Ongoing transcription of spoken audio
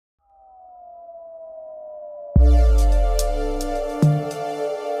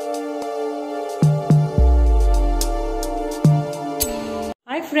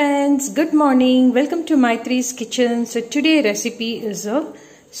friends, good morning. Welcome to Mytre's kitchen. So today recipe is a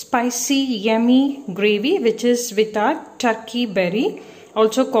spicy yummy gravy which is with our turkey berry,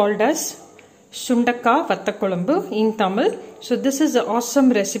 also called as Sundakkai Vatha Kulambu in Tamil. So this is an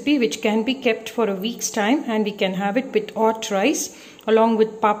awesome recipe which can be kept for a week's time and we can have it with hot rice along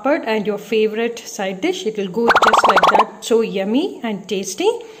with papad and your favorite side dish. It will go just like that, so yummy and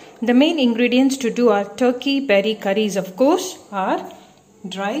tasty. The main ingredients to do our turkey berry curries, of course, are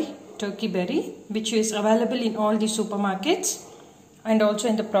dry turkey berry, which is available in all the supermarkets and also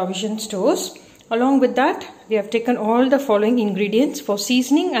in the provision stores. Along with that, we have taken all the following ingredients. For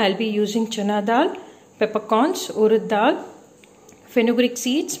seasoning, I will be using chana dal, peppercorns, urad dal, fenugreek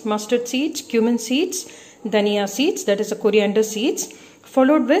seeds, mustard seeds, cumin seeds, dhania seeds, that is a coriander seeds,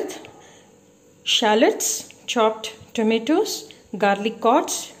 followed with shallots, chopped tomatoes, garlic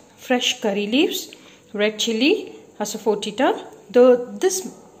cloves, fresh curry leaves, red chili, asafoetida.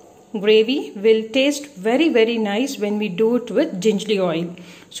 This gravy will taste very nice when we do it with gingerly oil.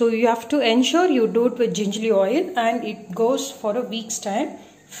 So you have to ensure you do it with gingerly oil and it goes for a week's time,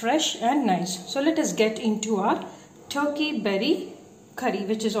 fresh and nice. So let us get into our turkey berry curry,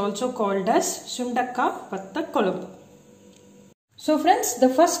 which is also called as Sundakkai Vatha Kulambu. So friends, the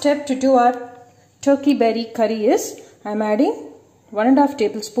first step to do our turkey berry curry is I am adding 1.5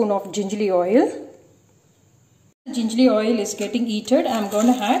 tablespoon of gingerly oil. Gingerly oil is getting heated. I am going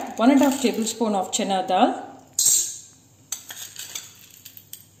to add 1.5 tablespoon of chana dal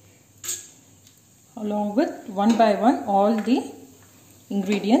along with one by one all the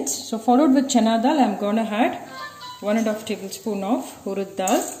ingredients. So followed with chana dal, I am going to add 1.5 tablespoon of urad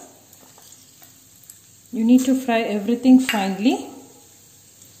dal. You need to fry everything finely.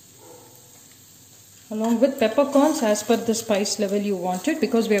 Along with peppercorns as per the spice level you want it,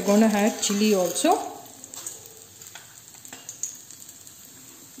 because we are going to add chili also.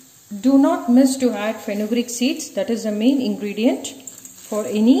 Do not miss to add fenugreek seeds. That is the main ingredient for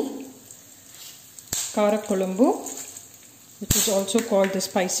any kara kulambu, which is also called the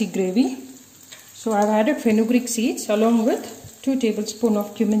spicy gravy. So I have added fenugreek seeds along with 2 tablespoons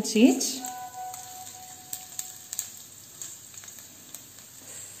of cumin seeds,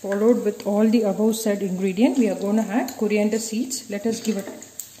 followed with all the above said ingredient. We are going to add coriander seeds. Let us give it a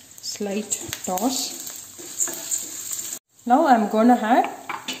slight toss. Now I am going to add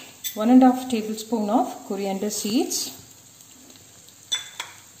 1.5 tablespoon of coriander seeds.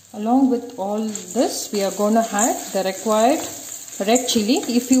 Along with all this, we are going to add the required red chili.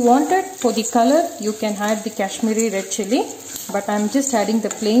 If you want it for the color, you can add the Kashmiri red chili, but I am just adding the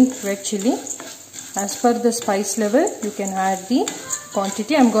plain red chili. As per the spice level, you can add the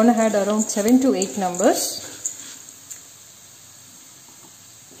quantity. I am going to add around 7 to 8 numbers.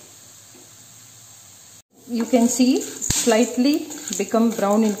 You can see slightly become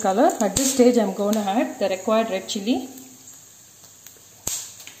brown in color. At this stage, I am going to add the required red chili.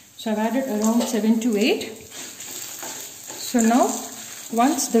 So I have added around 7 to 8. So now,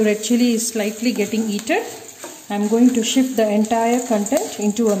 once the red chili is slightly getting heated, I am going to shift the entire content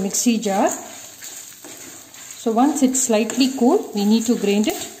into a mixie jar. So once it's slightly cool, we need to grind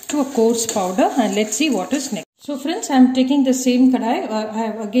it to a coarse powder, and let's see what is next. So friends, I am taking the same kadai. I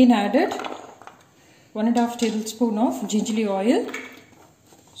have again added 1.5 tablespoon of gingerly oil.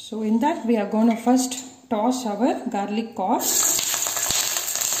 So in that, we are going to first toss our garlic cloves.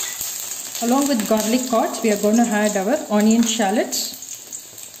 Along with garlic cloves, we are going to add our onion shallots.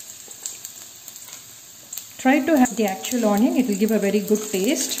 Try to have the actual onion, it will give a very good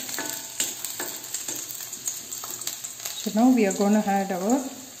taste. So now we are going to add our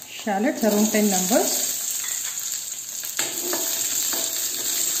shallots, around 10 numbers.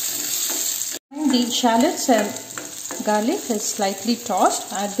 The shallots and garlic is slightly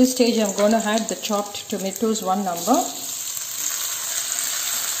tossed. At this stage, I am going to add the chopped tomatoes, 1 number.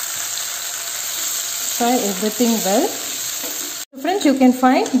 Fry everything well. So friends, you can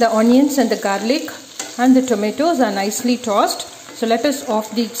find the onions and the garlic and the tomatoes are nicely tossed. So let us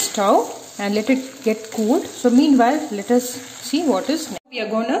off the stove and let it get cooled. So meanwhile, let us see what is next. We are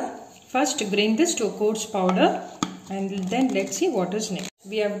going to first grind this to a coarse powder and then let's see what is next.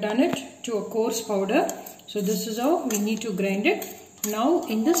 We have done it to a coarse powder. So this is how we need to grind it. Now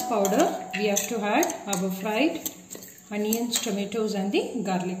in this powder, we have to add our fried onions, tomatoes and the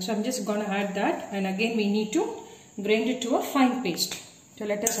garlic. So I'm just going to add that, and again we need to grind it to a fine paste. So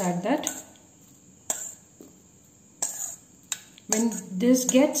let us add that. When this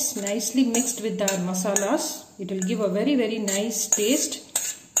gets nicely mixed with the masalas, it will give a very nice taste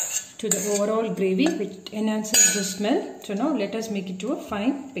to the overall gravy, which enhances the smell. So now let us make it to a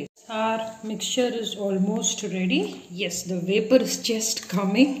fine paste. Our mixture is almost ready. Yes, the vapor is just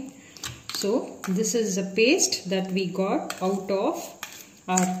coming. So this is a paste that we got out of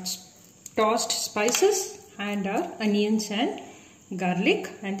our tossed spices and our onions and garlic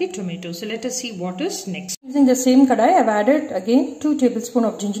and the tomato. So let us see what is next. Using the same kadai, I have added again 2 tablespoons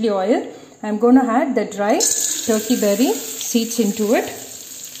of gingerly oil. I am going to add the dry turkey berry seeds into it.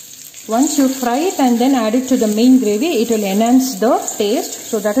 Once you fry it and then add it to the main gravy, it will enhance the taste.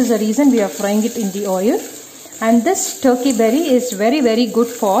 So that is the reason we are frying it in the oil. And this turkey berry is very good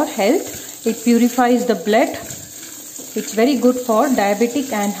for health. It purifies the blood. It's very good for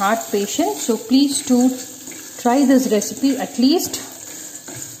diabetic and heart patients. So please do try this recipe at least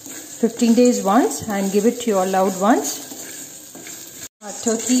 15 days once and give it to your loved ones. Our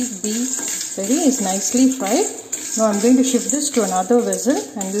turkey berry is nicely fried. Now I'm going to shift this to another vessel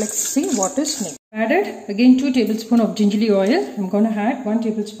and let's see what is next. Added again 2 tablespoons of gingerly oil. I'm going to add 1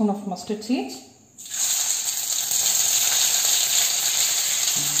 tablespoon of mustard seeds.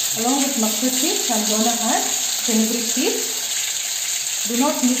 Along with mustard seeds, I'm going to add fenugreek seeds. Do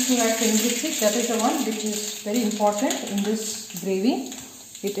not miss to add fenugreek seeds. That is the one which is very important in this gravy.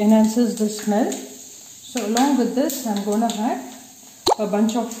 It enhances the smell. So along with this, I'm going to add a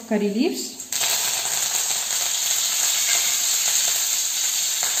bunch of curry leaves.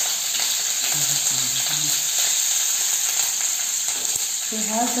 So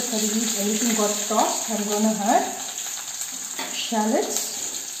as the curry leaves, everything got tossed, I'm going to add shallots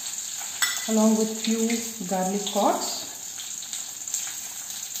along with few garlic cloves.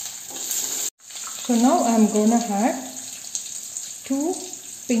 So now I'm going to add 2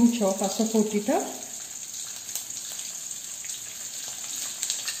 pinch of asafoetida.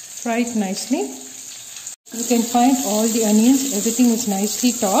 Fry it nicely. You can find all the onions, everything is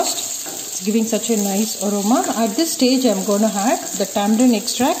nicely tossed. It's giving such a nice aroma. At this stage I'm going to add the tamarind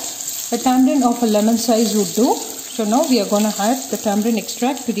extract. A tamarind of a lemon size would do. So now we are going to add the tamarind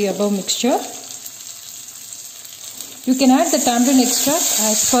extract to the above mixture. You can add the tamarind extract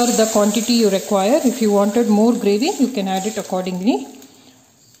as per the quantity you require. If you wanted more gravy, you can add it accordingly.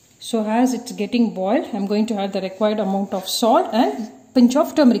 So as it's getting boiled, I'm going to add the required amount of salt and pinch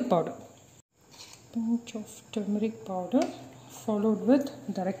of turmeric powder. Pinch of turmeric powder followed with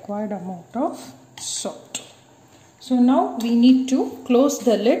the required amount of salt. So now we need to close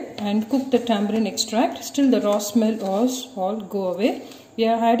the lid and cook the tamarind extract. Still the raw smell was all go away. We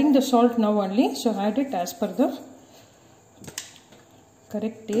are adding the salt now only. So add it as per the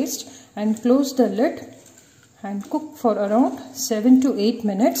correct taste and close the lid and cook for around 7 to 8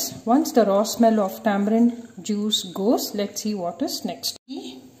 minutes. Once the raw smell of tamarind juice goes, let's see what is next.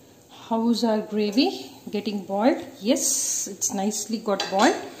 How's our gravy getting boiled? Yes, it's nicely got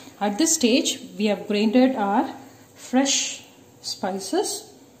boiled. At this stage, we have grinded our fresh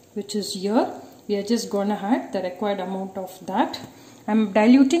spices, which is here. We are just going to add the required amount of that. I'm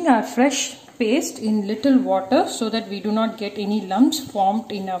diluting our fresh paste in little water so that we do not get any lumps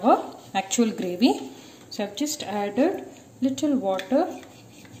formed in our actual gravy. So I've just added little water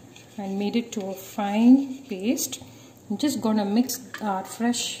and made it to a fine paste. I'm just going to mix our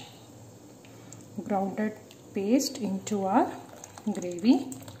fresh grounded paste into our gravy.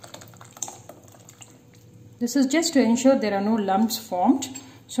 This is just to ensure there are no lumps formed.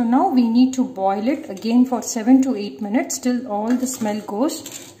 So now we need to boil it again for 7 to 8 minutes till all the smell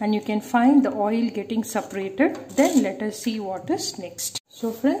goes and you can find the oil getting separated. Then let us see what is next.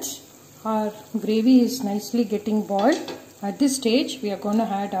 So friends, our gravy is nicely getting boiled. At this stage we are going to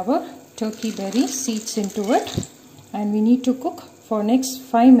add our turkey berry seeds into it and we need to cook for next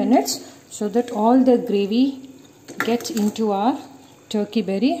 5 minutes so that all the gravy gets into our turkey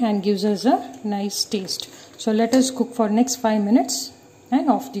berry and gives us a nice taste. So let us cook for next 5 minutes and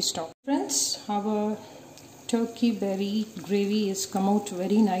off the stove. Friends, our turkey berry gravy has come out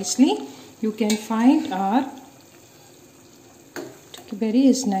very nicely. You can find our turkey berry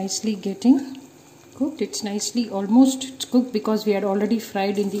is nicely getting cooked. It's nicely almost cooked because we had already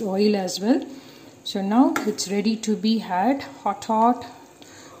fried in the oil as well. So now it's ready to be had hot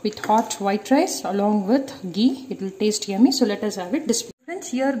with hot white rice along with ghee. It will taste yummy. So let us have it displayed. Friends,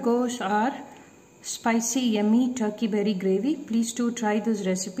 here goes our spicy yummy turkey berry gravy. Please do try this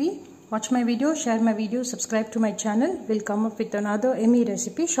recipe. Watch my video, share my video, subscribe to my channel. We'll come up with another yummy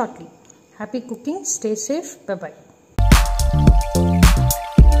recipe shortly. Happy cooking, stay safe, bye bye.